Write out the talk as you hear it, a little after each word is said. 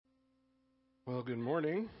Well, good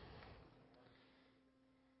morning.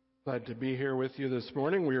 Glad to be here with you this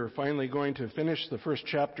morning. We are finally going to finish the first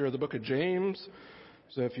chapter of the book of James.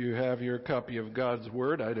 So if you have your copy of God's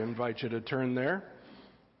Word, I'd invite you to turn there.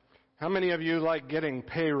 How many of you like getting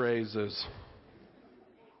pay raises?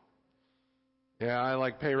 Yeah, I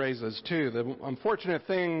like pay raises too. The unfortunate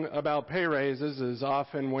thing about pay raises is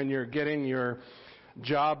often when you're getting your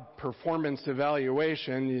job performance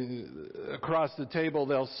evaluation, across the table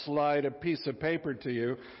they'll slide a piece of paper to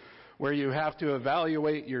you where you have to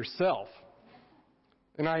evaluate yourself.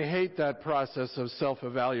 And I hate that process of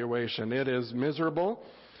self-evaluation. It is miserable,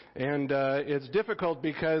 and it's difficult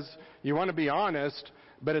because you want to be honest,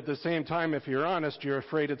 but at the same time, if you're honest, you're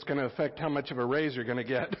afraid it's going to affect how much of a raise you're going to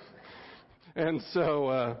get. And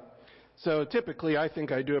so typically I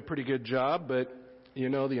think I do a pretty good job, but the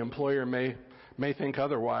employer may think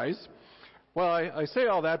otherwise. Well, I say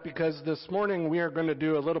all that because this morning we are going to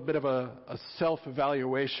do a little bit of a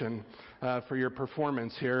self-evaluation for your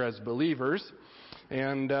performance here as believers.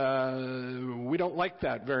 And we don't like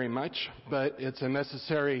that very much, but it's a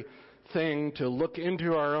necessary thing to look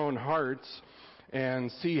into our own hearts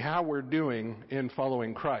and see how we're doing in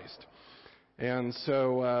following Christ. And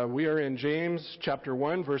so we are in James chapter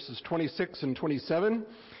 1, verses 26 and 27.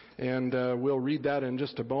 And we'll read that in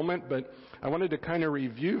just a moment. But I wanted to kind of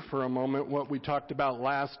review for a moment what we talked about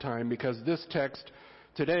last time, because this text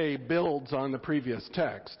today builds on the previous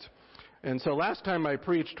text. And so last time I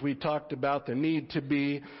preached, we talked about the need to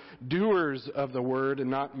be doers of the word and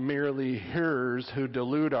not merely hearers who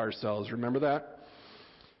delude ourselves. Remember that?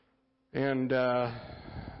 And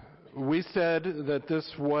we said that this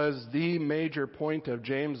was the major point of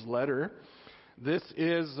James' letter. This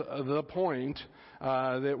is the point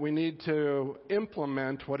that we need to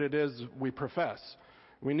implement what it is we profess.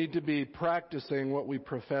 We need to be practicing what we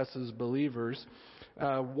profess as believers.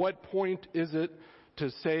 What point is it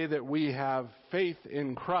to say that we have faith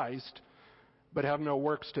in Christ but have no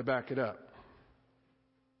works to back it up?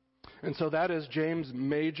 And so that is James'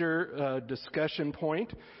 major discussion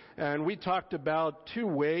point. And we talked about two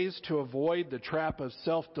ways to avoid the trap of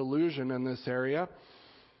self-delusion in this area.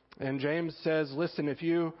 And James says, listen, if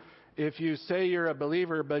you say you're a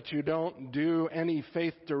believer but you don't do any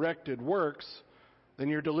faith-directed works, then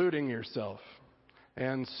you're deluding yourself.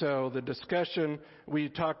 And so the discussion we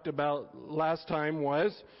talked about last time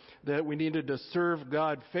was that we needed to serve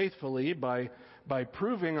God faithfully by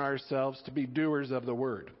proving ourselves to be doers of the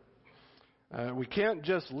word. We can't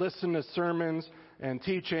just listen to sermons and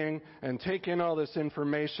teaching and take in all this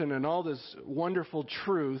information and all this wonderful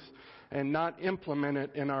truth and not implement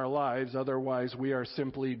it in our lives. Otherwise, we are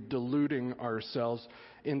simply deluding ourselves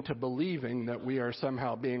into believing that we are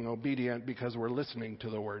somehow being obedient because we're listening to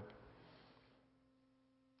the Word.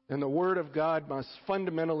 And the Word of God must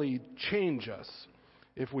fundamentally change us.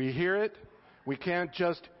 If we hear it, we can't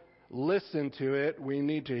just listen to it. We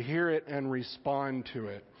need to hear it and respond to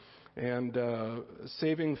it. And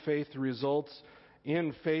saving faith results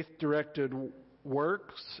in faith-directed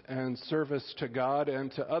works and service to God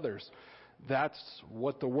and to others. That's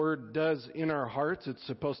what the Word does in our hearts. It's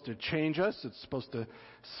supposed to change us. It's supposed to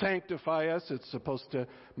sanctify us. It's supposed to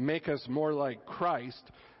make us more like Christ.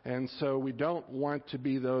 And so we don't want to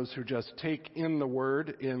be those who just take in the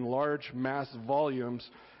Word in large mass volumes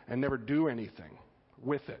and never do anything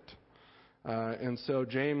with it. And so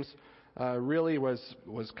James really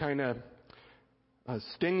was kind of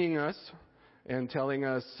stinging us and telling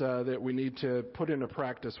us that we need to put into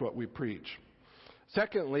practice what we preach.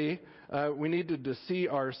 Secondly, we needed to see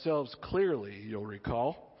ourselves clearly, you'll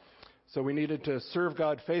recall. So we needed to serve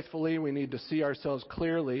God faithfully. We need to see ourselves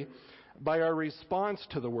clearly by our response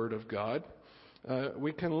to the Word of God.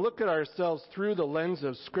 We can look at ourselves through the lens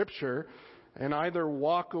of Scripture and either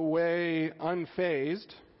walk away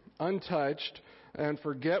unfazed, untouched, and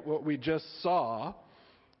forget what we just saw,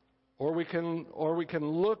 or we can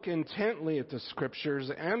look intently at the Scriptures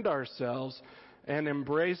and ourselves and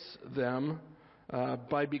embrace them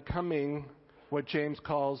by becoming what James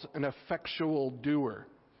calls an effectual doer.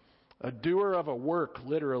 A doer of a work,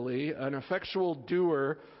 literally, an effectual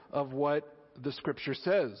doer of what the Scripture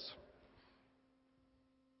says.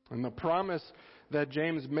 And the promise that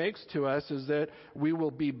James makes to us is that we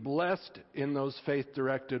will be blessed in those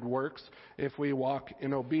faith-directed works if we walk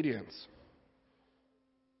in obedience.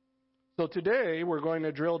 So today we're going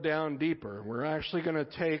to drill down deeper. We're actually going to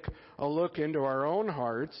take a look into our own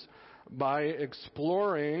hearts by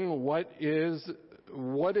exploring what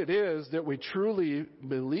it is that we truly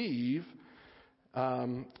believe,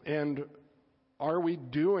 and are we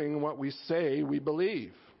doing what we say we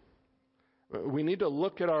believe? We need to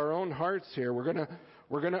look at our own hearts here. We're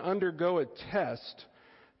we're going to undergo a test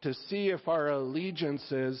to see if our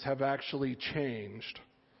allegiances have actually changed.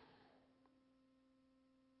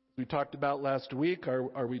 We talked about last week,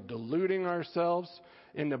 are we deluding ourselves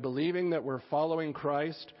into believing that we're following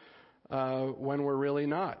Christ when we're really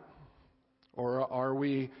not? Or are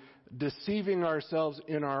we deceiving ourselves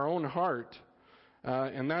in our own heart?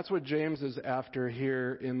 And that's what James is after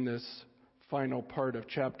here in this final part of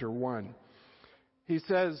chapter 1. He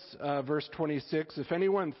says, verse 26, if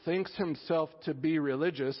anyone thinks himself to be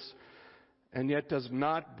religious and yet does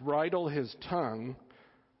not bridle his tongue,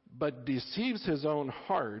 but deceives his own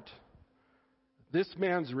heart, this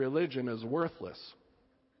man's religion is worthless.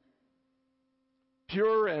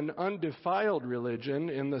 Pure and undefiled religion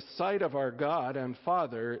in the sight of our God and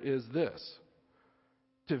Father is this: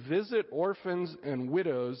 to visit orphans and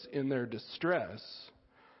widows in their distress,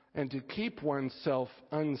 and to keep oneself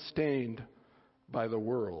unstained by the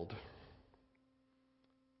world.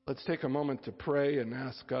 Let's take a moment to pray and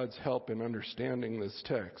ask God's help in understanding this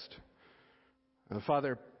text.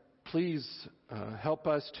 Father, please help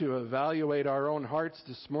us to evaluate our own hearts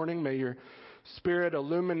this morning. May your Spirit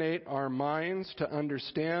illuminate our minds to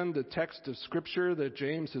understand the text of Scripture that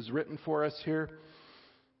James has written for us here.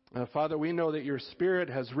 Father, we know that your Spirit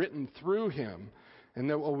has written through him, and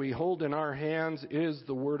that what we hold in our hands is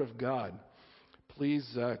the Word of God.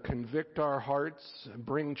 Please convict our hearts,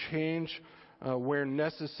 bring change where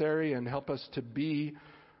necessary, and help us to be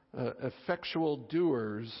effectual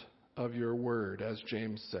doers of your Word, as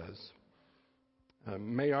James says.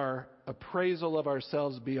 May our appraisal of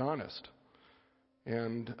ourselves be honest.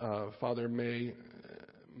 And Father, may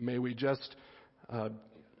we just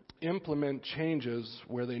implement changes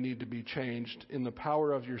where they need to be changed in the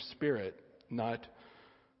power of your Spirit, not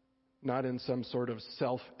in some sort of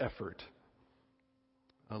self-effort.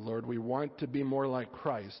 Lord, we want to be more like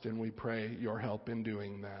Christ, and we pray your help in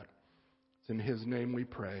doing that. It's in his name we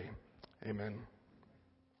pray. Amen.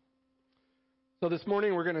 So this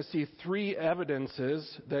morning we're going to see 3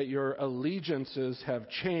 evidences that your allegiances have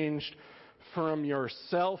changed from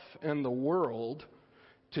yourself and the world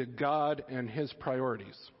to God and his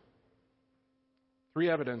priorities. 3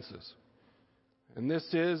 evidences. And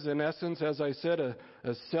this is, in essence, as I said, a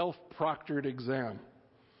self-proctored exam.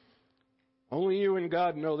 Only you and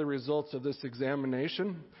God know the results of this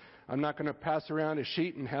examination. I'm not going to pass around a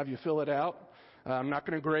sheet and have you fill it out. I'm not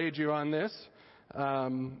going to grade you on this.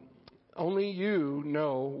 Only you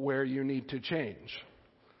know where you need to change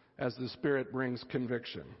as the Spirit brings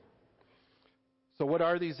conviction. So what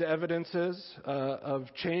are these evidences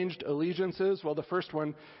of changed allegiances? Well, the first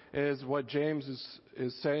one is what James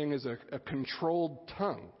is saying is a controlled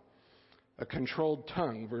tongue. A controlled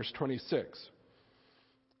tongue, verse 26.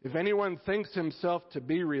 If anyone thinks himself to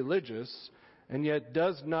be religious and yet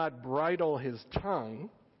does not bridle his tongue,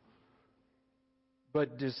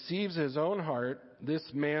 but deceives his own heart, this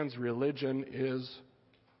man's religion is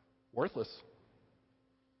worthless.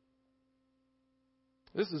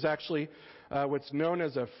 This is actually what's known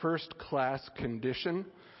as a first-class condition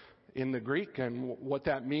in the Greek, and what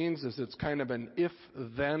that means is it's kind of an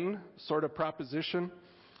if-then sort of proposition.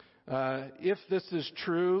 If this is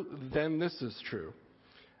true, then this is true.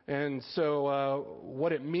 And so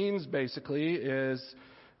what it means basically is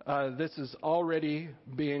this is already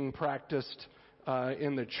being practiced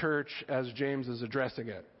in the church as James is addressing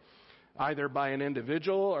it. Either by an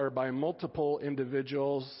individual or by multiple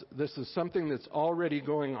individuals. This is something that's already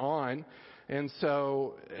going on. And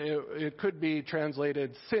so it could be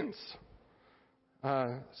translated since.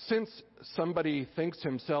 Since somebody thinks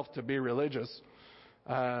himself to be religious,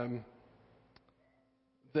 then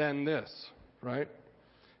this, right?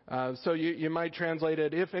 So you might translate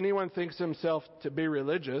it, if anyone thinks himself to be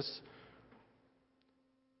religious,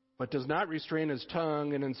 but does not restrain his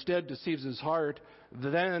tongue and instead deceives his heart,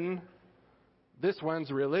 then this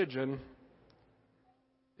one's religion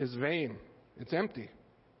is vain. It's empty.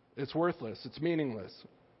 It's worthless. It's meaningless.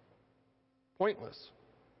 Pointless.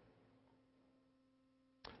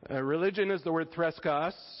 Religion is the word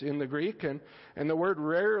threskas in the Greek, and the word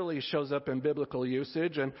rarely shows up in biblical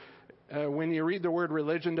usage. And when you read the word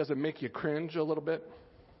religion, does it make you cringe a little bit?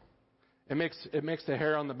 It makes the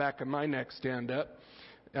hair on the back of my neck stand up.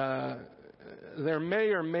 There may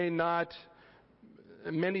or may not,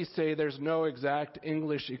 many say there's no exact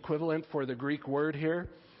English equivalent for the Greek word here.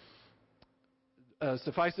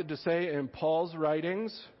 Suffice it to say, in Paul's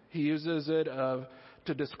writings, he uses it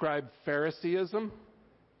to describe Phariseeism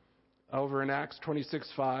over in Acts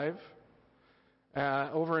 26:5.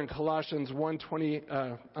 Over in Colossians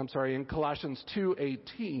in Colossians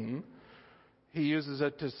 2:18, he uses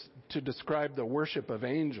it to describe the worship of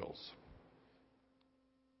angels.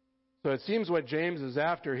 So it seems what James is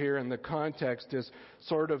after here in the context is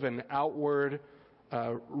sort of an outward,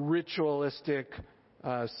 ritualistic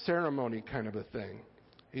ceremony kind of a thing.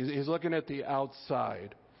 He's looking at the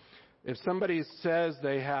outside. If somebody says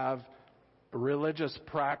they have religious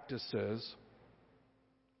practices,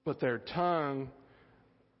 but their tongue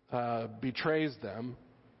betrays them,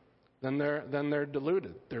 then they're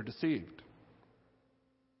deluded. They're deceived.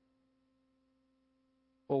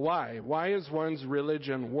 Well, why? Why is one's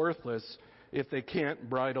religion worthless if they can't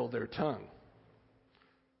bridle their tongue?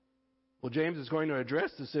 Well, James is going to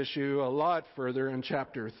address this issue a lot further in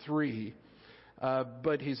chapter 3,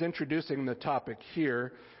 but he's introducing the topic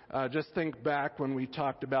here. Just think back when we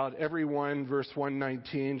talked about everyone, verse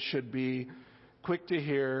 119, should be quick to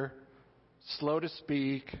hear, slow to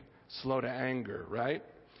speak, slow to anger, right?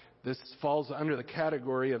 This falls under the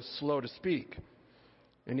category of slow to speak.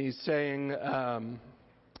 And he's saying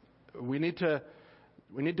we need to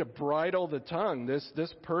bridle the tongue.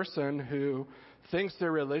 This person who thinks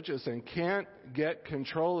they're religious and can't get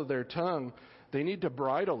control of their tongue, they need to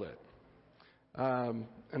bridle it.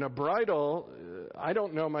 And a bridle, I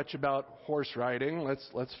don't know much about horse riding.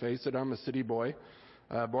 Let's face it, I'm a city boy,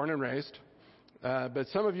 born and raised. But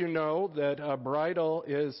some of you know that a bridle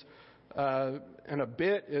is, and a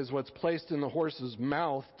bit is what's placed in the horse's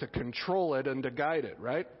mouth to control it and to guide it,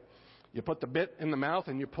 right? You put the bit in the mouth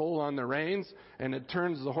and you pull on the reins, and it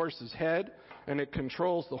turns the horse's head, and it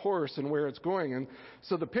controls the horse and where it's going. And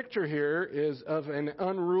so the picture here is of an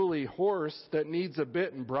unruly horse that needs a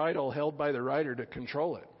bit and bridle held by the rider to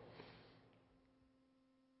control it.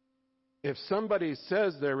 If somebody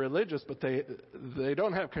says they're religious, but they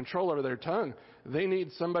don't have control over their tongue, they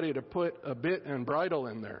need somebody to put a bit and bridle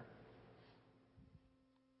in there.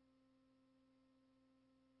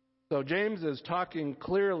 So James is talking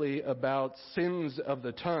clearly about sins of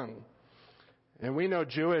the tongue. And we know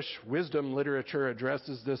Jewish wisdom literature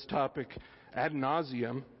addresses this topic ad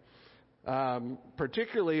nauseum,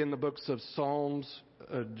 particularly in the books of Psalms,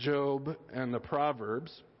 Job, and the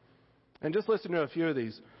Proverbs. And just listen to a few of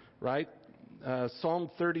these, right? Psalm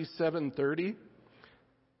 37:30.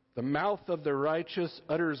 The mouth of the righteous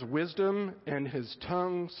utters wisdom, and his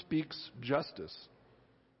tongue speaks justice.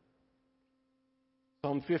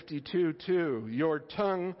 Psalm 52:2. Your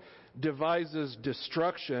tongue devises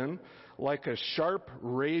destruction like a sharp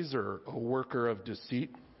razor, a worker of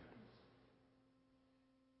deceit.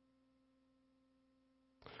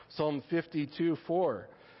 Psalm 52:4.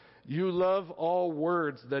 You love all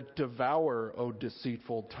words that devour, O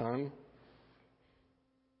deceitful tongue.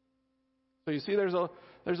 So you see, there's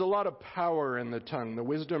a lot of power in the tongue. The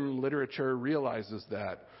wisdom literature realizes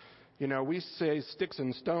that. You know, we say sticks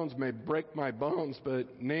and stones may break my bones,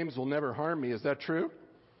 but names will never harm me. Is that true?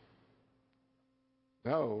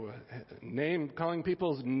 No. Calling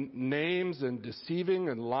people's names and deceiving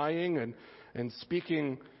and lying and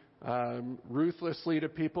speaking ruthlessly to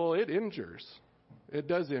people, it injures. It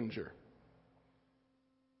does injure.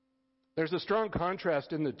 There's a strong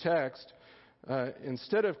contrast in the text.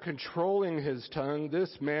 Instead of controlling his tongue,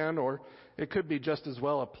 this man, or it could be just as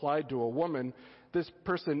well applied to a woman, this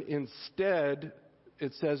person instead,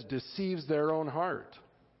 it says, deceives their own heart.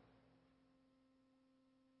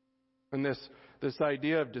 And this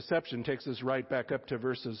idea of deception takes us right back up to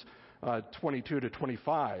verses 22 to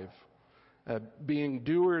 25. Being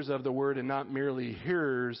doers of the word and not merely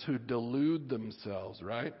hearers who delude themselves,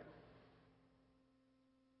 right?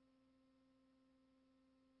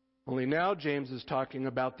 Only now James is talking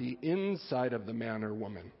about the inside of the man or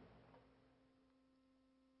woman.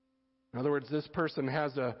 In other words, this person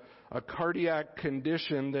has a cardiac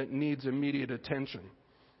condition that needs immediate attention.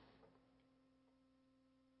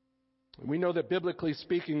 We know that biblically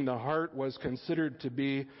speaking, the heart was considered to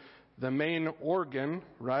be the main organ,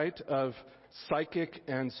 right, of psychic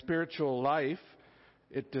and spiritual life.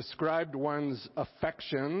 It described one's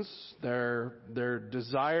affections, their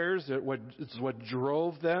desires. It's what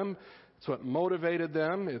drove them. It's what motivated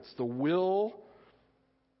them. It's the will.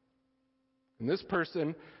 And this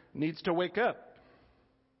person needs to wake up.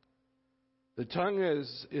 The tongue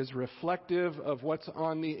is reflective of what's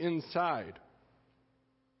on the inside.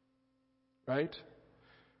 Right?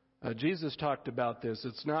 Jesus talked about this.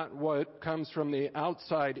 It's not what comes from the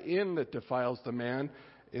outside in that defiles the man.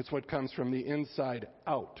 It's what comes from the inside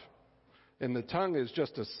out. And the tongue is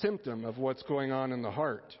just a symptom of what's going on in the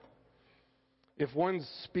heart. If one's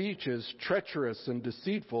speech is treacherous and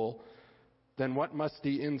deceitful, then what must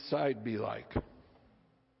the inside be like?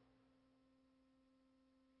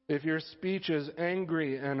 If your speech is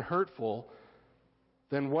angry and hurtful,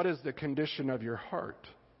 then what is the condition of your heart?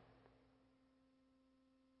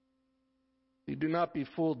 Do not be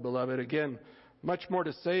fooled, beloved. Again, much more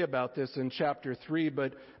to say about this in chapter 3,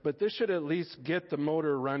 but this should at least get the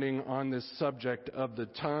motor running on this subject of the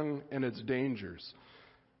tongue and its dangers.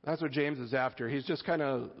 That's what James is after. He's just kind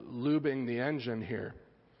of lubing the engine here.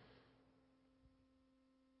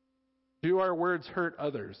 Do our words hurt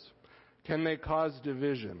others? Can they cause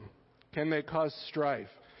division? Can they cause strife?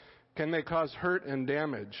 Can they cause hurt and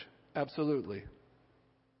damage? Absolutely.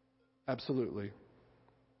 Absolutely.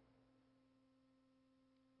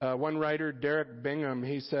 One writer, Derek Bingham,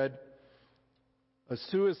 he said, a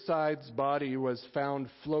suicide's body was found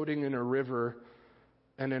floating in a river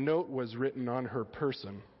and a note was written on her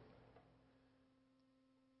person.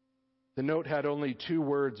 The note had only 2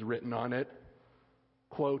 words written on it,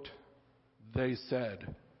 quote, "They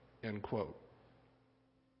said," end quote.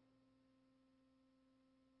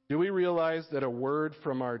 Do we realize that a word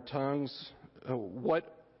from our tongues,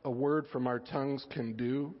 what a word from our tongues can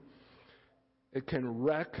do? It can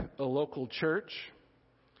wreck a local church.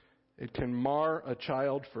 It can mar a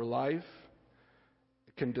child for life.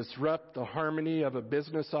 It can disrupt the harmony of a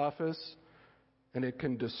business office. And it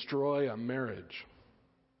can destroy a marriage.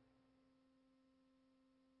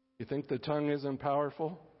 You think the tongue isn't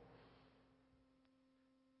powerful?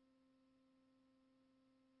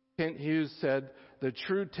 Kent Hughes said, the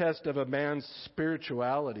true test of a man's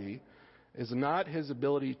spirituality is not his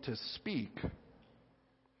ability to speak,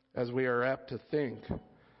 as we are apt to think,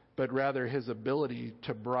 but rather his ability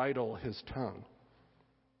to bridle his tongue.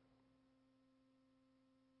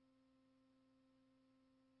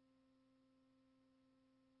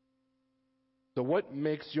 So what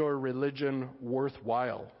makes your religion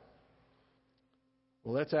worthwhile?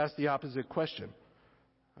 Well, let's ask the opposite question,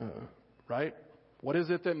 right? What is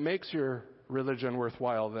it that makes your religion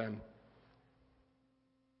worthwhile then?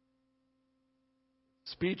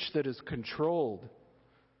 Speech that is controlled.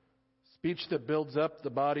 Speech that builds up the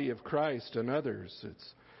body of Christ and others.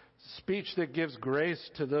 It's speech that gives grace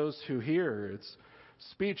to those who hear. It's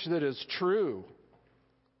speech that is true.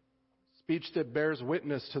 Speech that bears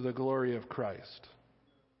witness to the glory of Christ.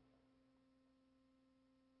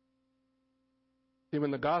 See,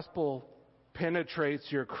 when the gospel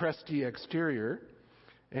penetrates your crusty exterior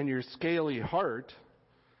and your scaly heart,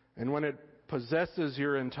 and when it possesses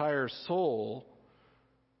your entire soul,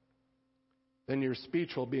 then your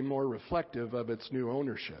speech will be more reflective of its new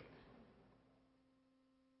ownership.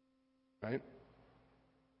 Right?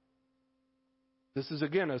 This is,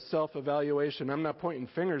 again, a self-evaluation. I'm not pointing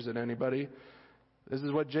fingers at anybody. This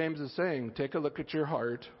is what James is saying. Take a look at your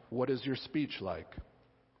heart. What is your speech like?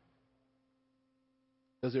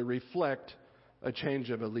 Does it reflect a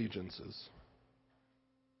change of allegiances?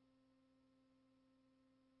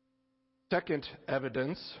 Second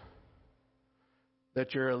evidence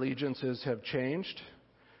that your allegiances have changed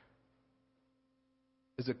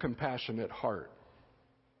is a compassionate heart.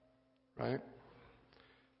 Right?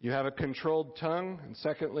 You have a controlled tongue, and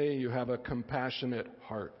secondly, you have a compassionate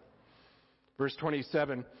heart. Verse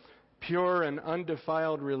 27, pure and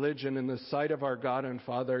undefiled religion in the sight of our God and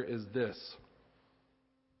Father is this: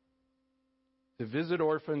 to visit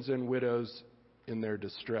orphans and widows in their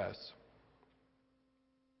distress.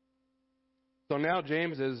 So now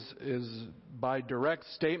James is by direct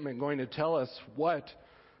statement going to tell us what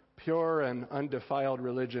pure and undefiled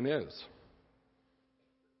religion is.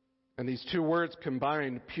 And these 2 words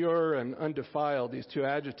combined, pure and undefiled, these 2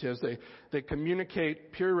 adjectives, they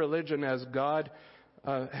communicate pure religion as God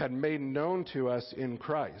had made known to us in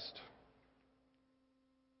Christ.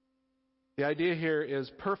 The idea here is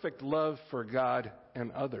perfect love for God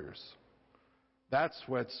and others. That's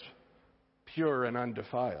what's pure and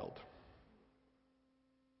undefiled.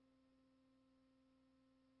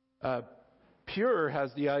 Pure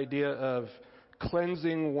has the idea of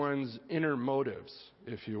cleansing one's inner motives,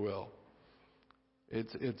 if you will.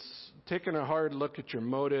 It's taking a hard look at your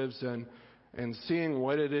motives and seeing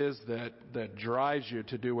what it is that drives you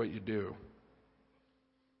to do what you do.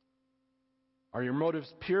 Are your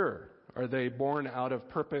motives pure? Are they born out of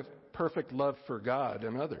perfect love for God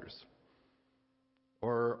and others?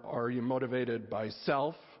 Or are you motivated by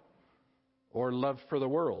self or love for the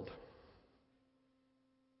world?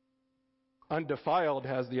 Undefiled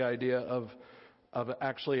has the idea of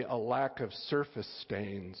actually a lack of surface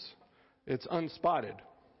stains. It's unspotted,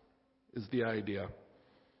 is the idea.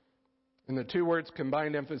 And the 2 words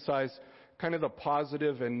combined emphasize kind of the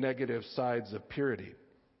positive and negative sides of purity,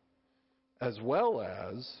 as well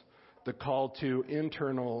as the call to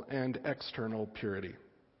internal and external purity.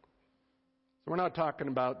 So we're not talking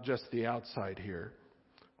about just the outside here.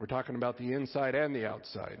 We're talking about the inside and the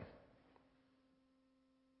outside.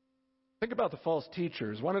 Think about the false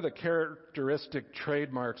teachers. One of the characteristic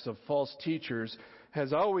trademarks of false teachers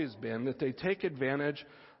has always been that they take advantage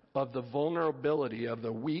of the vulnerability of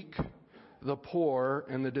the weak, the poor,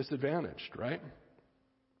 and the disadvantaged, right?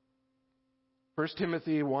 1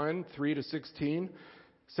 Timothy 1, 3-16,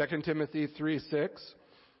 2 Timothy 3, 6.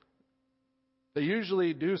 They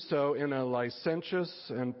usually do so in a licentious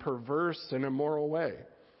and perverse and immoral way.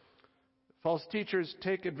 False teachers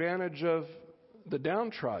take advantage of the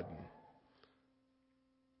downtrodden.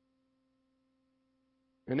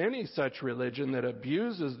 And any such religion that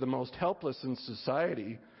abuses the most helpless in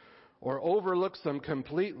society or overlooks them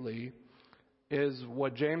completely is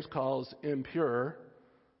what James calls impure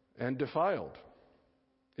and defiled.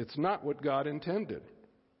 It's not what God intended.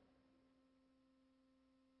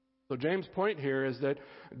 So James' point here is that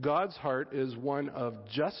God's heart is one of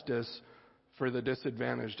justice for the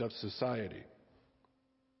disadvantaged of society.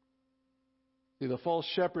 See, the false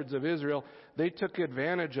shepherds of Israel, they took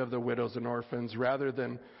advantage of the widows and orphans rather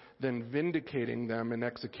than vindicating them and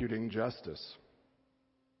executing justice.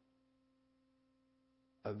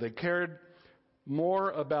 They cared more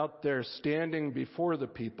about their standing before the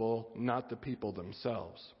people, not the people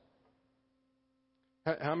themselves.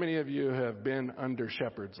 How many of you have been under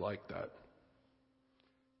shepherds like that?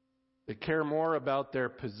 They care more about their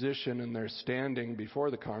position and their standing before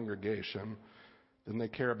the congregation than they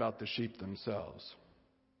care about the sheep themselves.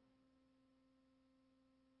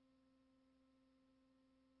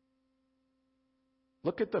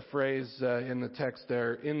 Look at the phrase in the text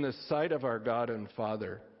there, in the sight of our God and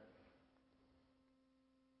Father.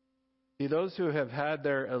 See, those who have had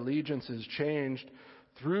their allegiances changed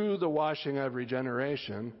through the washing of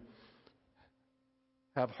regeneration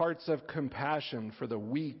have hearts of compassion for the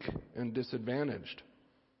weak and disadvantaged.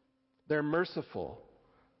 They're merciful.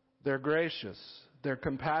 They're gracious. They're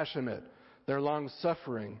compassionate. They're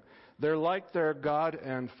long-suffering. They're like their God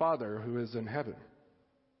and Father who is in heaven.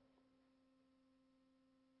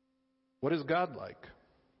 What is God like?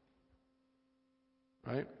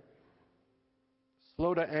 Right?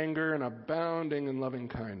 Slow to anger and abounding in loving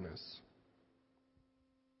kindness.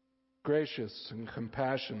 Gracious and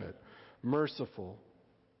compassionate. Merciful.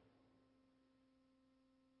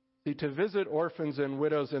 See, to visit orphans and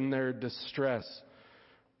widows in their distress.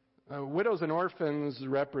 Widows and orphans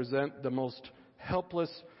represent the most helpless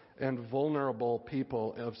and vulnerable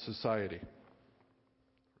people of society.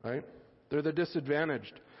 Right? They're the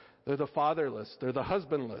disadvantaged. They're the fatherless. They're the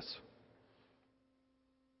husbandless.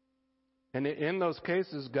 And in those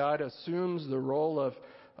cases, God assumes the role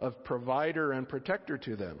of provider and protector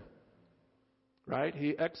to them. Right?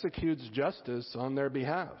 He executes justice on their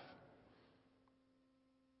behalf.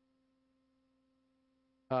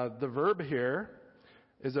 The verb here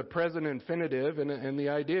is a present infinitive, and the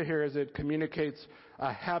idea here is it communicates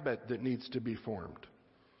a habit that needs to be formed.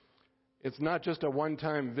 It's not just a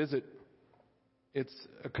one-time visit. It's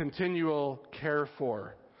a continual care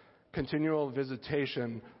for, continual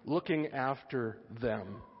visitation, looking after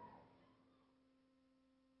them.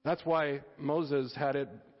 That's why Moses had it.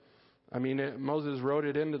 Moses wrote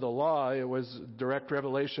it into the law. It was direct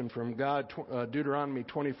revelation from God. Deuteronomy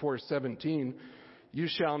 24:17. You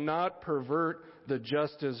shall not pervert the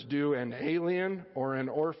justice due an alien or an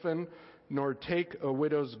orphan, nor take a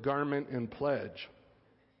widow's garment in pledge.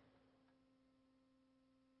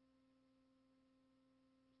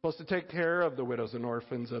 You're supposed to take care of the widows and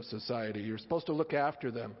orphans of society. You're supposed to look after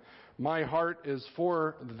them. My heart is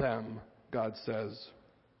for them, God says.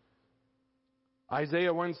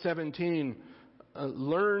 Isaiah 1:17,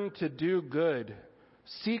 learn to do good,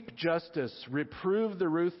 seek justice, reprove the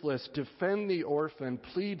ruthless, defend the orphan,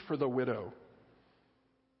 plead for the widow.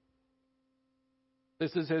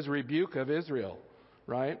 This is his rebuke of Israel,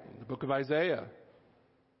 right? The book of Isaiah.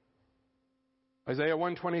 Isaiah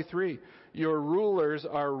 1:23, your rulers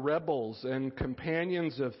are rebels and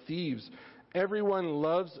companions of thieves. Everyone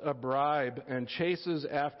loves a bribe and chases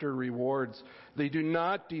after rewards. They do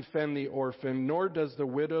not defend the orphan, nor does the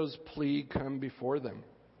widow's plea come before them.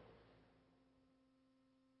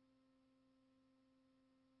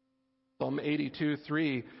 Psalm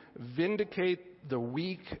 82:3, vindicate the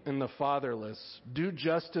weak and the fatherless. Do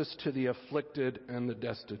justice to the afflicted and the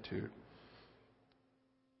destitute.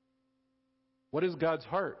 What is God's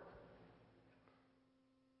heart?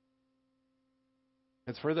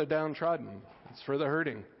 It's for the downtrodden. It's for the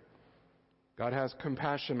hurting. God has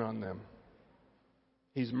compassion on them.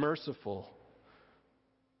 He's merciful.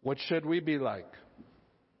 What should we be like?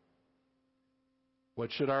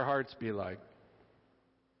 What should our hearts be like?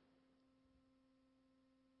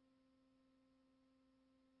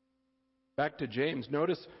 Back to James.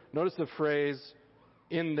 Notice the phrase,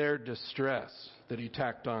 in their distress that he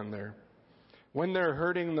tacked on there. When they're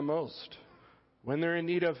hurting the most, when they're in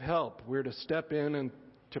need of help, we're to step in and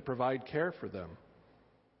to provide care for them.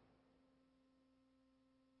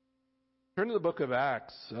 Turn to the book of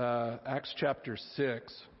Acts, Acts chapter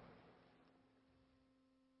 6.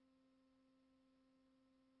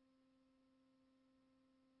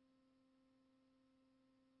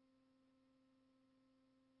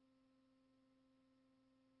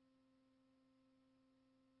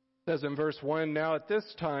 It says in verse 1, "Now at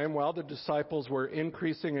this time, while the disciples were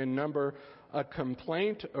increasing in number, a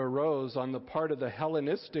complaint arose on the part of the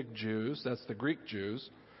Hellenistic Jews," that's the Greek Jews,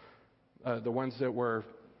 the ones that were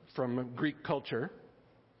from Greek culture,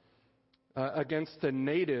 against the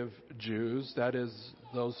native Jews, that is,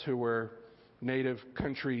 those who were native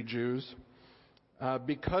country Jews,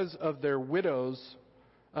 because their widows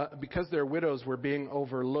were being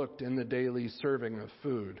overlooked in the daily serving of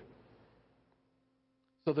food.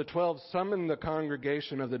 So the 12 summoned the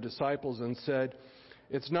congregation of the disciples and said,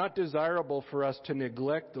 "It's not desirable for us to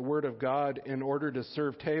neglect the word of God in order to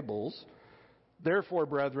serve tables. Therefore,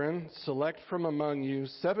 brethren, select from among you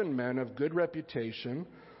 7 men of good reputation,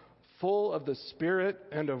 full of the Spirit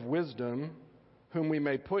and of wisdom, whom we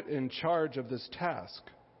may put in charge of this task.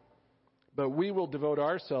 But we will devote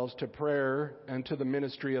ourselves to prayer and to the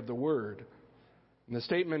ministry of the word." And the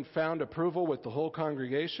statement found approval with the whole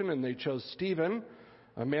congregation, and they chose Stephen,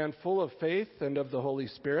 a man full of faith and of the Holy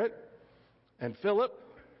Spirit, and Philip,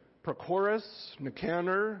 Prochorus,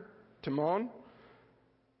 Nicanor, Timon,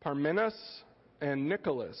 Parmenas, and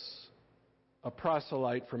Nicholas, a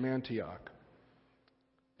proselyte from Antioch.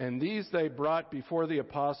 And these they brought before the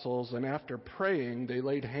apostles, and after praying, they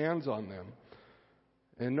laid hands on them.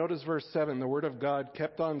 And notice verse 7, "The word of God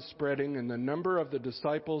kept on spreading, and the number of the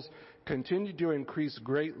disciples continued to increase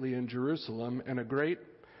greatly in Jerusalem, and a great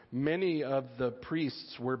many of the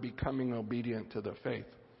priests were becoming obedient to the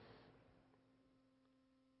faith."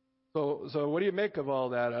 So what do you make of all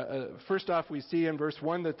that? First off, we see in verse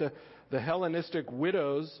 1 that the Hellenistic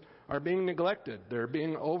widows are being neglected. They're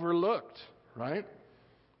being overlooked, right?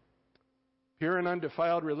 Pure and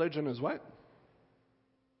undefiled religion is what?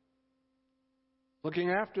 Looking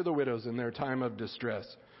after the widows in their time of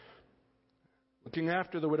distress. Looking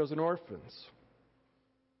after the widows and orphans.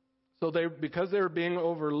 So because they were being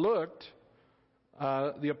overlooked,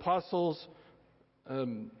 the apostles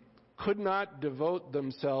could not devote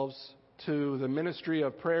themselves to the ministry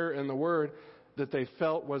of prayer and the word that they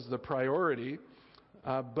felt was the priority,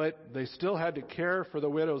 but they still had to care for the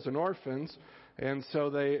widows and orphans, and so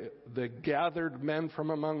they gathered men from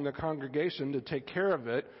among the congregation to take care of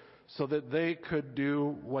it so that they could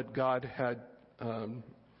do what God had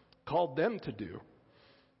called them to do.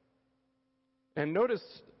 And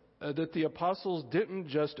notice that the apostles didn't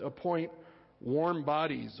just appoint warm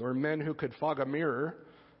bodies or men who could fog a mirror,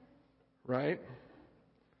 right?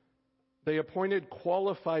 They appointed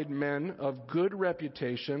qualified men of good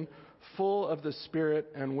reputation, full of the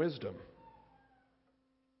Spirit and wisdom.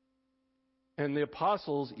 And the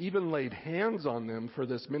apostles even laid hands on them for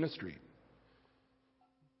this ministry.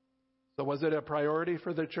 So was it a priority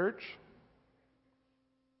for the church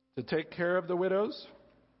to take care of the widows?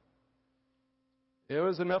 It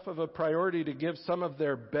was enough of a priority to give some of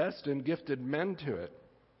their best and gifted men to it,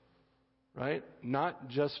 right? Not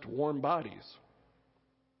just warm bodies.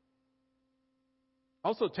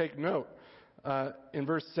 Also take note, in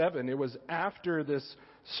verse 7, it was after this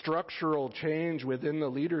structural change within the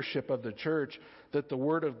leadership of the church that the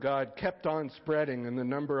word of God kept on spreading and the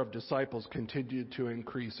number of disciples continued to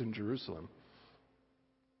increase in Jerusalem.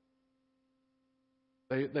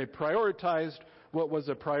 They prioritized what was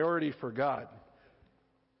a priority for God.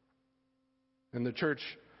 And the church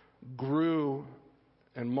grew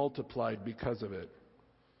and multiplied because of it.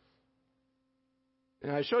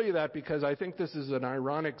 And I show you that because I think this is an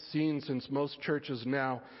ironic scene, since most churches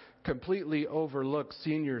now completely overlook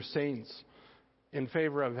senior saints in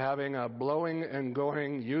favor of having a blowing and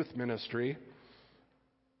going youth ministry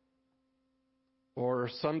or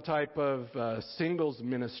some type of singles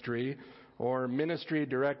ministry or ministry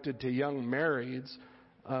directed to young marrieds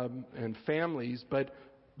and families. But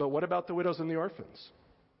what about the widows and the orphans?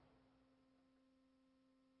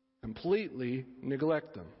 Completely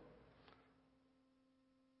neglect them.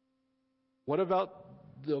 What about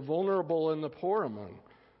the vulnerable and the poor among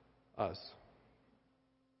us?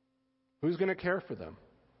 Who's going to care for them?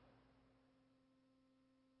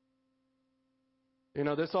 You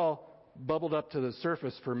know, this all bubbled up to the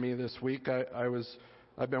surface for me this week.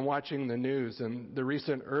 I've been watching the news and the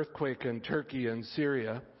recent earthquake in Turkey and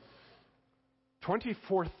Syria.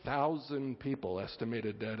 24,000 people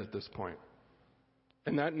estimated dead at this point.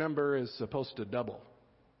 And that number is supposed to double.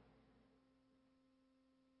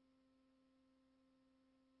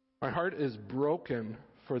 My heart is broken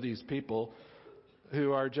for these people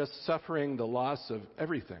who are just suffering the loss of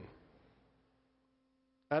everything.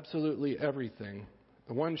 Absolutely everything.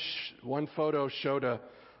 One photo showed a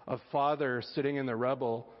father sitting in the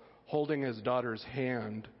rubble holding his daughter's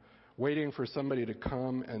hand, waiting for somebody to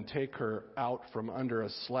come and take her out from under a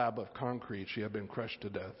slab of concrete. She had been crushed to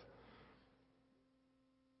death.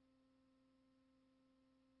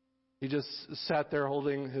 He just sat there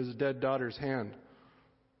holding his dead daughter's hand.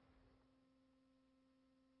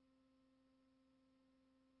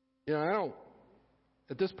 You know,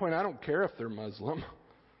 at this point, I don't care if they're Muslim.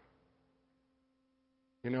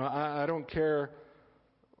 You know, I don't care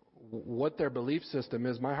what their belief system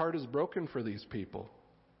is. My heart is broken for these people.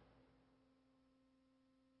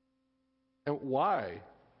 And why?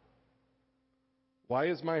 Why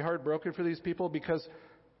is my heart broken for these people? Because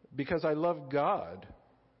I love God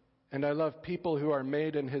and I love people who are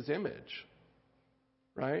made in His image.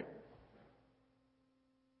 Right?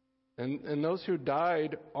 And those who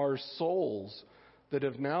died are souls that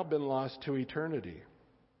have now been lost to eternity.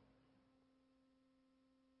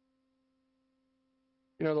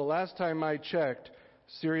 You know, the last time I checked,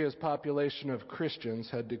 Syria's population of Christians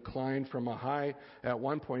had declined from a high at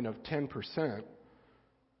one point of 10%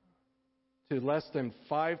 to less than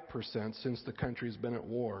 5% since the country's been at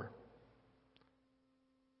war.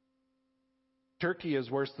 Turkey is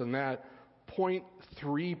worse than that.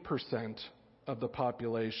 0.3% of the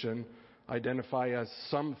population identify as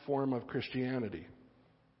some form of Christianity.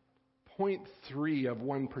 0.3 of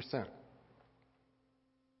 1%.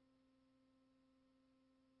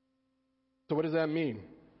 So what does that mean?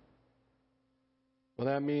 Well,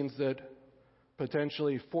 that means that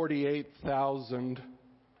potentially 48,000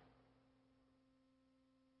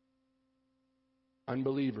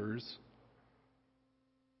 unbelievers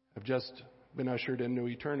have just been ushered into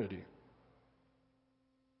eternity.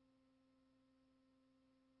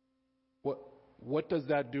 What does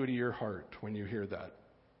that do to your heart when you hear that?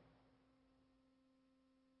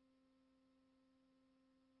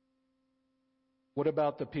 What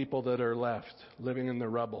about the people that are left living in the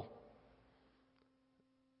rubble?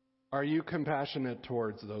 Are you compassionate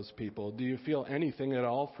towards those people? Do you feel anything at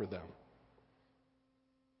all for them?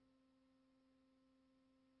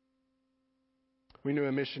 We knew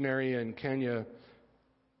a missionary in Kenya.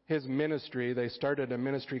 His ministry, they started a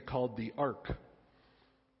ministry called the Ark.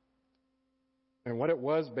 And what it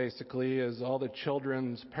was basically is all the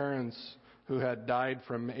children's parents who had died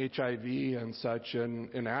from HIV and such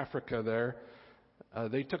in Africa there,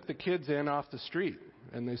 they took the kids in off the street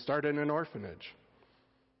and they started an orphanage.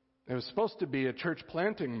 It was supposed to be a church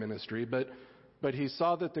planting ministry, but he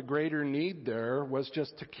saw that the greater need there was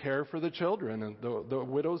just to care for the children and the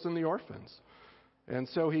widows and the orphans. And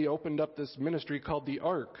so he opened up this ministry called the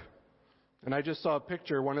Ark. And I just saw a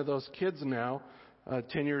picture. One of those kids now,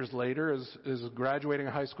 10 years later, is graduating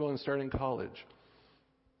high school and starting college.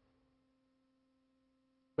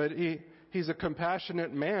 But he's a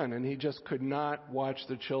compassionate man, and he just could not watch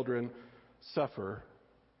the children suffer.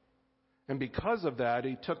 And because of that,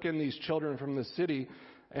 he took in these children from the city,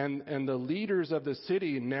 and the leaders of the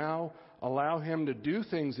city now allow him to do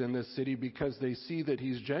things in this city because they see that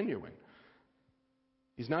he's genuine.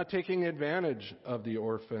 He's not taking advantage of the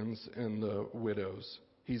orphans and the widows.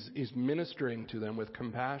 He's ministering to them with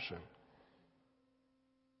compassion.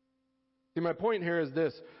 See, my point here is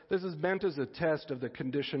this. This is meant as a test of the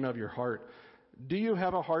condition of your heart. Do you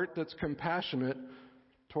have a heart that's compassionate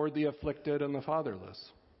toward the afflicted and the fatherless?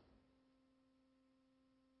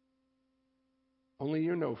 Only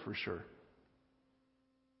you know for sure.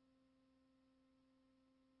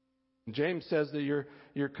 James says that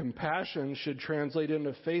your compassion should translate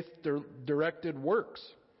into faith-directed works.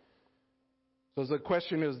 So the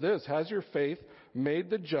question is this: has your faith made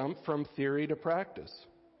the jump from theory to practice?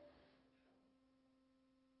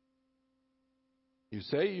 You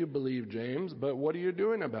say you believe, James, but what are you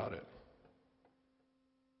doing about it?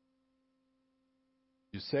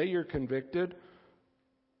 You say you're convicted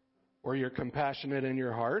or you're compassionate in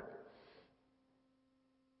your heart,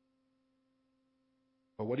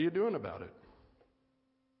 but what are you doing about it?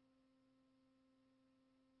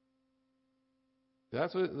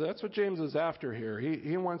 That's what James is after here.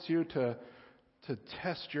 He wants you to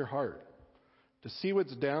test your heart, to see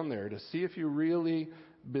what's down there, to see if you really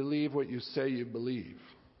believe what you say you believe.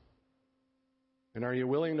 And are you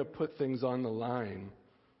willing to put things on the line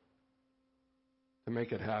to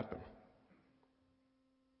make it happen?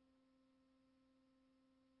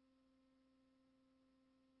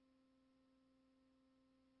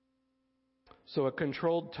 So a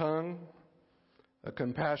controlled tongue, a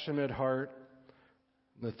compassionate heart.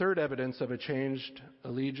 The third evidence of a changed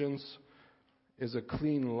allegiance is a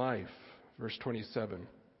clean life. Verse 27.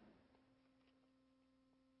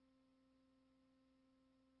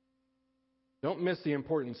 Don't miss the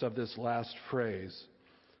importance of this last phrase.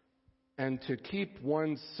 And to keep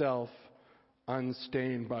oneself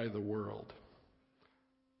unstained by the world.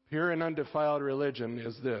 Pure and undefiled religion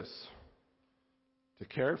is this: to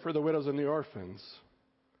care for the widows and the orphans,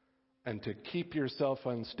 and to keep yourself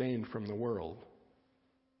unstained from the world.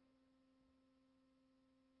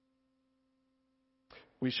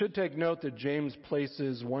 We should take note that James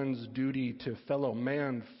places one's duty to fellow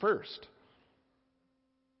man first,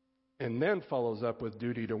 and then follows up with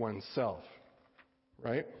duty to oneself,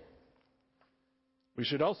 right? We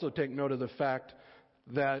should also take note of the fact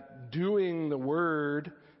that doing the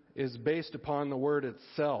word is based upon the word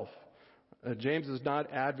itself. James is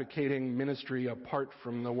not advocating ministry apart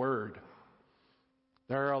from the word.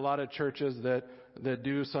 There are a lot of churches that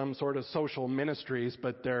do some sort of social ministries,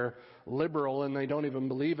 but they're liberal and they don't even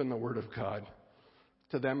believe in the word of God.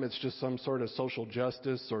 To them, it's just some sort of social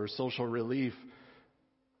justice or social relief.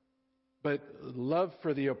 But love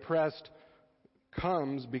for the oppressed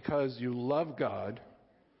comes because you love God,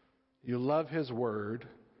 you love His Word,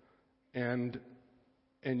 and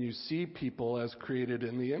you see people as created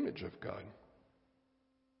in the image of God.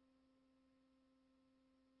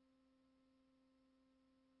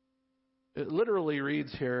 It literally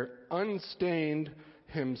reads here, unstained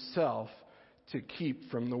himself to keep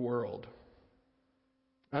from the world.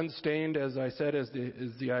 Unstained, as I said, is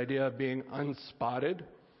the idea of being unspotted.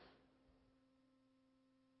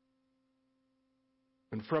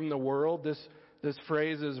 And from the world, this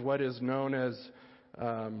phrase is what is known as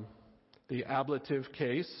the ablative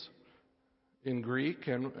case in Greek.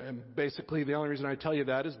 And basically the only reason I tell you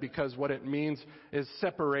that is because what it means is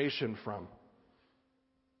separation from.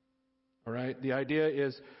 All right? The idea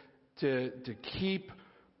is to keep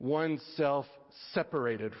oneself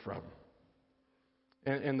separated from.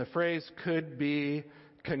 And the phrase could be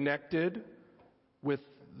connected with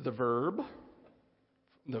the verb.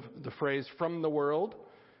 The phrase from the world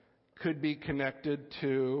could be connected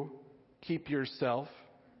to keep yourself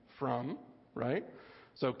from, right?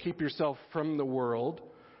 So keep yourself from the world.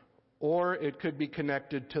 Or it could be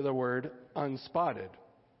connected to the word unspotted.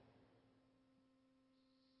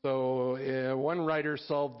 So one writer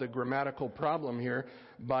solved the grammatical problem here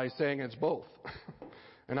by saying it's both.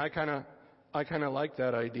 And I kind of like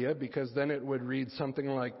that idea, because then it would read something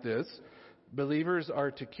like this. Believers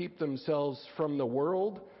are to keep themselves from the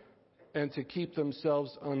world and to keep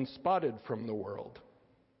themselves unspotted from the world.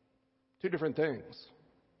 Two different things.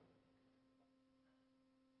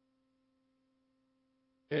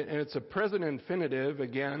 And it's a present infinitive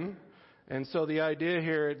again. And so the idea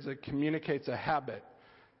here is it communicates a habit.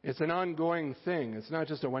 It's an ongoing thing. It's not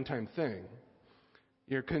just a one-time thing.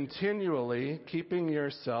 You're continually keeping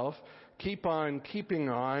yourself, keep on,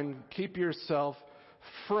 keep yourself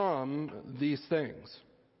from these things.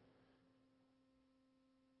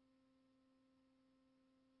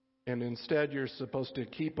 And instead, you're supposed to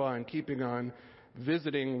keep on keeping on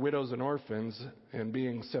visiting widows and orphans and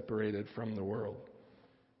being separated from the world.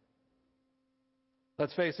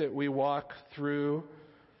 Let's face it, we walk through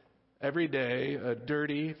every day a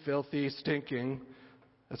dirty, filthy, stinking,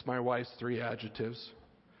 that's my wife's 3 adjectives,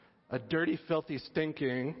 a dirty, filthy,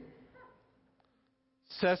 stinking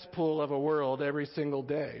cesspool of a world every single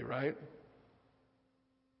day, right?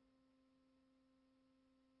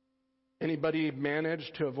 Anybody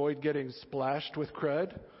managed to avoid getting splashed with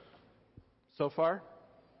crud so far?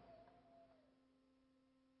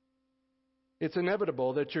 It's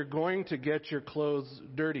inevitable that you're going to get your clothes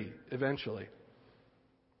dirty eventually.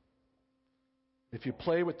 If you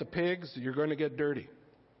play with the pigs, you're going to get dirty.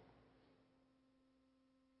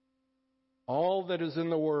 All that is in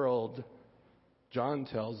the world, John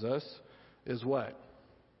tells us, is what?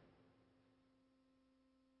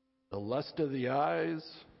 The lust of the eyes,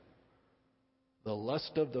 the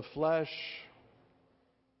lust of the flesh,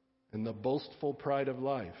 and the boastful pride of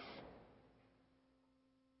life.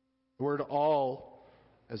 The word all,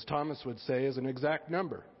 as Thomas would say, is an exact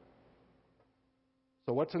number.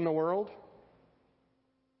 So what's in the world?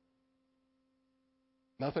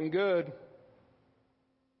 Nothing good.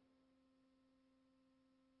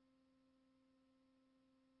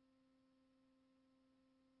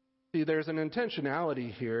 See, there's an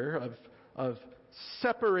intentionality here of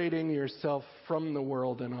separating yourself from the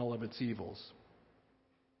world and all of its evils.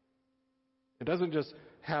 It doesn't just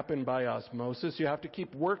happen by osmosis. You have to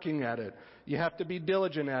keep working at it. You have to be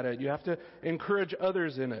diligent at it. You have to encourage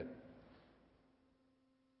others in it.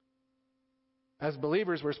 As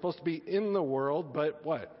believers, we're supposed to be in the world, but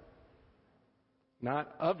what?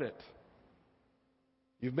 Not of it.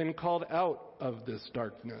 You've been called out of this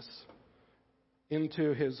darkness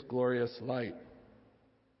into His glorious light.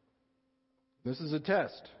 This is a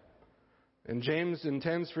test. And James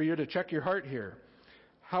intends for you to check your heart here.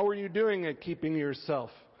 How are you doing at keeping yourself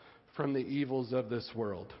from the evils of this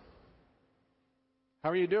world? How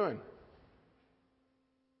are you doing?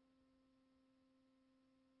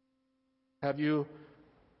 Have you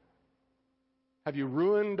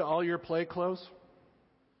ruined all your play clothes?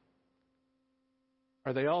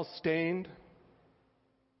 Are they all stained?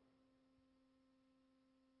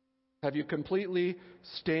 Have you completely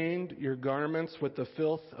stained your garments with the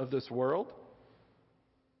filth of this world?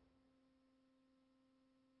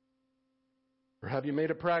 Or have you made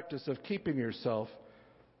a practice of keeping yourself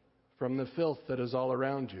from the filth that is all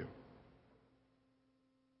around you?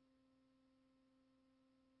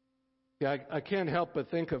 Yeah, I can't help but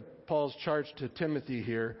think of Paul's charge to Timothy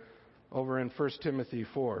here over in 1 Timothy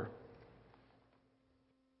 4.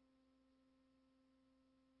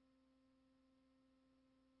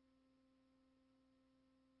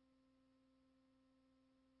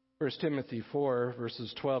 1 Timothy 4,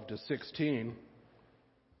 verses 12 to 16.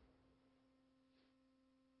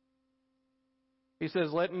 He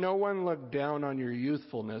says, "Let no one look down on your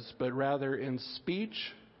youthfulness, but rather in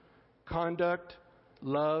speech, conduct,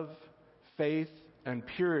 love, faith, and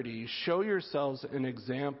purity, show yourselves an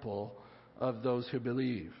example of those who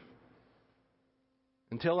believe.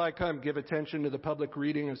 Until I come, give attention to the public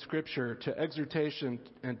reading of Scripture, to exhortation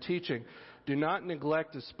and teaching. Do not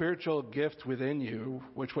neglect the spiritual gift within you,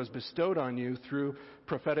 which was bestowed on you through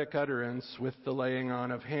prophetic utterance with the laying on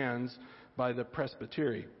of hands by the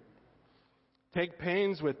presbytery. Take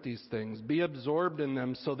pains with these things. Be absorbed in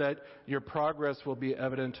them so that your progress will be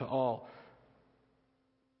evident to all.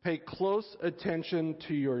 Pay close attention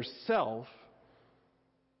to yourself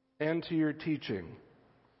and to your teaching.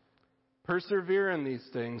 Persevere in these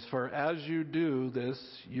things, for as you do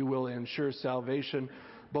this, you will ensure salvation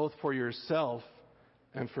both for yourself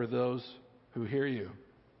and for those who hear you."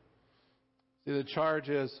 See, the charge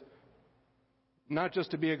is not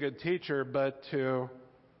just to be a good teacher, but to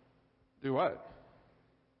do what?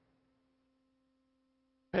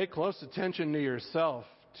 Pay close attention to yourself,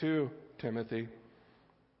 too, Timothy.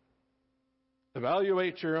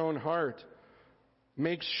 Evaluate your own heart.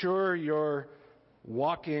 Make sure you're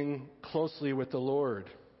walking closely with the Lord.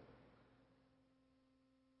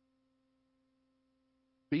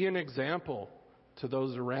 Be an example to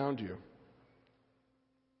those around you.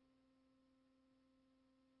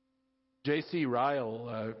 J.C. Ryle,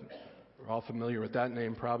 we're all familiar with that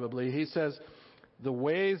name probably, he says, "The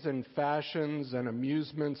ways and fashions and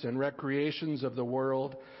amusements and recreations of the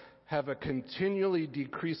world have a continually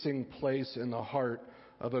decreasing place in the heart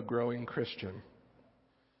of a growing Christian.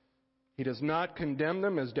 He does not condemn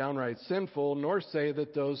them as downright sinful, nor say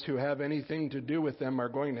that those who have anything to do with them are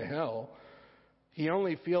going to hell. He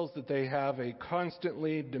only feels that they have a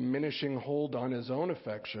constantly diminishing hold on his own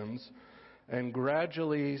affections and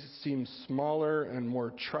gradually seem smaller and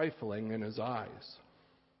more trifling in his eyes."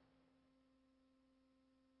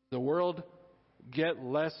 The world get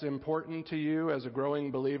less important to you as a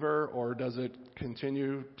growing believer, or does it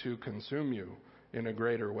continue to consume you in a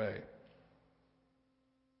greater way?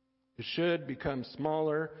 It should become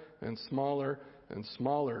smaller and smaller and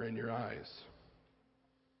smaller in your eyes.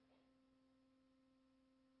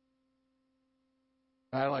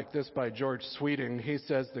 I like this by George Sweeting. He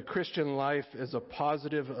says, "The Christian life is a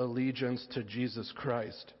positive allegiance to Jesus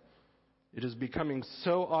Christ. It is becoming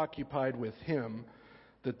so occupied with Him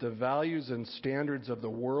that the values and standards of the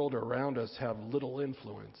world around us have little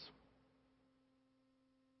influence."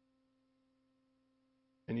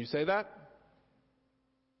 Can you say that?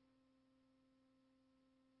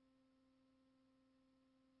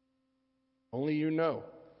 Only you know.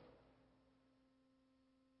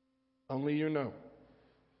 Only you know.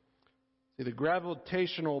 See, the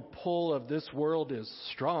gravitational pull of this world is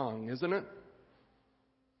strong, isn't it?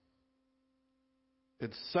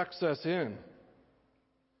 It sucks us in.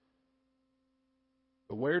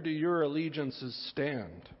 But where do your allegiances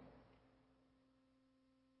stand?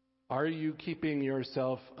 Are you keeping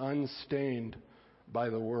yourself unstained by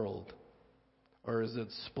the world? Or is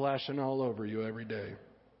it splashing all over you every day?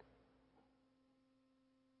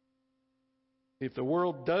 If the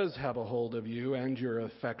world does have a hold of you and your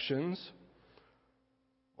affections,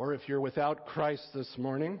 or if you're without Christ this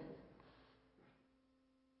morning,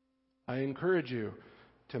 I encourage you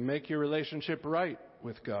to make your relationship right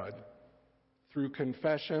with God through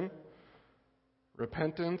confession,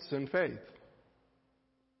 repentance, and faith.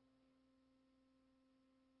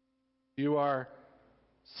 You are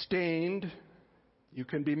stained. You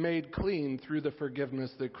can be made clean through the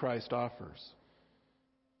forgiveness that Christ offers.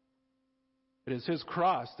 It is His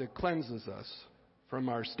cross that cleanses us from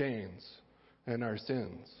our stains and our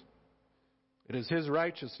sins. It is His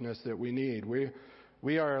righteousness that we need.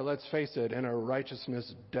 We are, let's face it, in a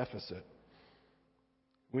righteousness deficit.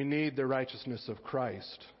 We need the righteousness of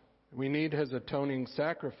Christ. We need His atoning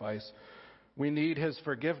sacrifice. We need His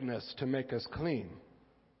forgiveness to make us clean.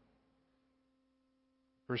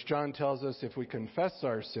 1 John tells us if we confess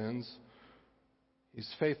our sins, He's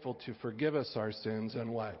faithful to forgive us our sins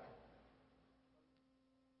and what?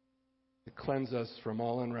 To cleanse us from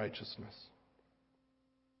all unrighteousness.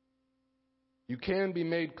 You can be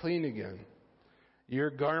made clean again. Your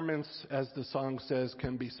garments, as the song says,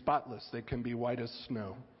 can be spotless. They can be white as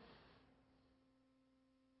snow.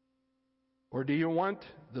 Or do you want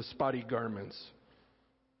the spotty garments?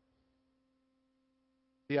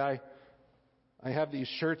 See, I have these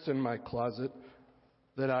shirts in my closet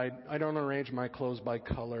that I don't arrange my clothes by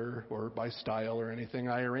color or by style or anything.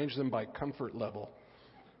 I arrange them by comfort level.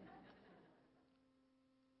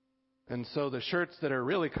 And so the shirts that are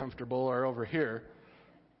really comfortable are over here,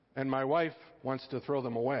 and my wife wants to throw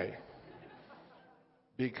them away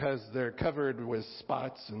because they're covered with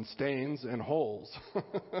spots and stains and holes.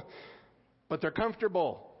 But they're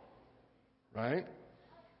comfortable, right?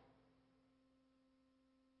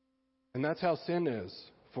 And that's how sin is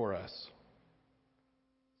for us.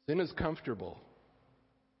 Sin is comfortable,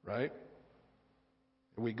 right?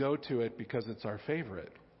 We go to it because it's our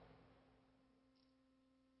favorite.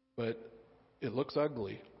 But it looks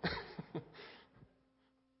ugly.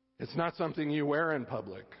 It's not something you wear in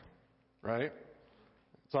public, right?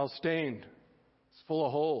 It's all stained. It's full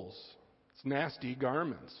of holes. It's nasty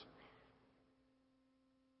garments.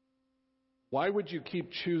 Why would you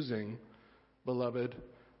keep choosing, beloved,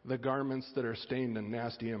 the garments that are stained and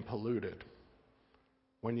nasty and polluted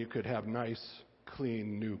when you could have nice,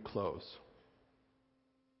 clean, new clothes?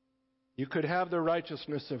 You could have the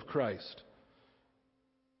righteousness of Christ.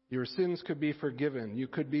 Your sins could be forgiven. You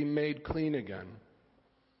could be made clean again.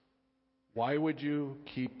 Why would you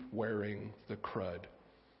keep wearing the crud?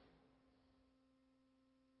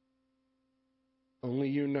 Only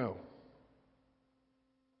you know.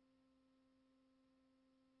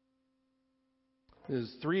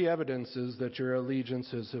 There's 3 evidences that your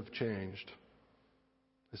allegiances have changed.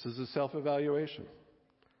 This is a self-evaluation.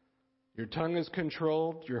 Your tongue is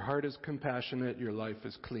controlled, your heart is compassionate, your life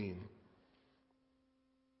is clean.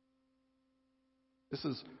 This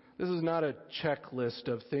is not a checklist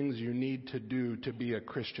of things you need to do to be a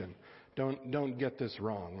Christian. Don't get this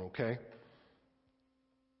wrong, okay?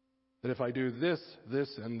 That if I do this,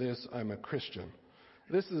 and this, I'm a Christian.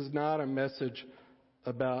 This is not a message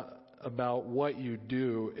about what you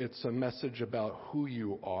do. It's a message about who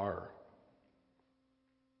you are.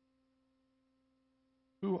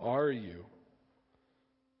 Who are you?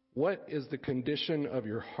 What is the condition of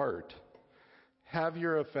your heart? Have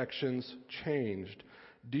your affections changed?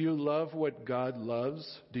 Do you love what God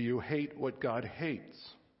loves? Do you hate what God hates?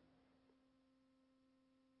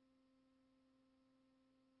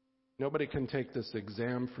 Nobody can take this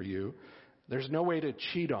exam for you. There's no way to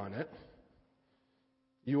cheat on it.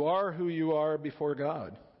 You are who you are before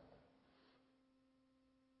God.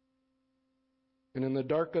 And in the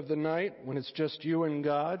dark of the night, when it's just you and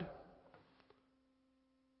God,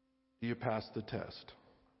 do you pass the test?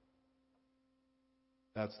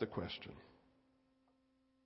 That's the question.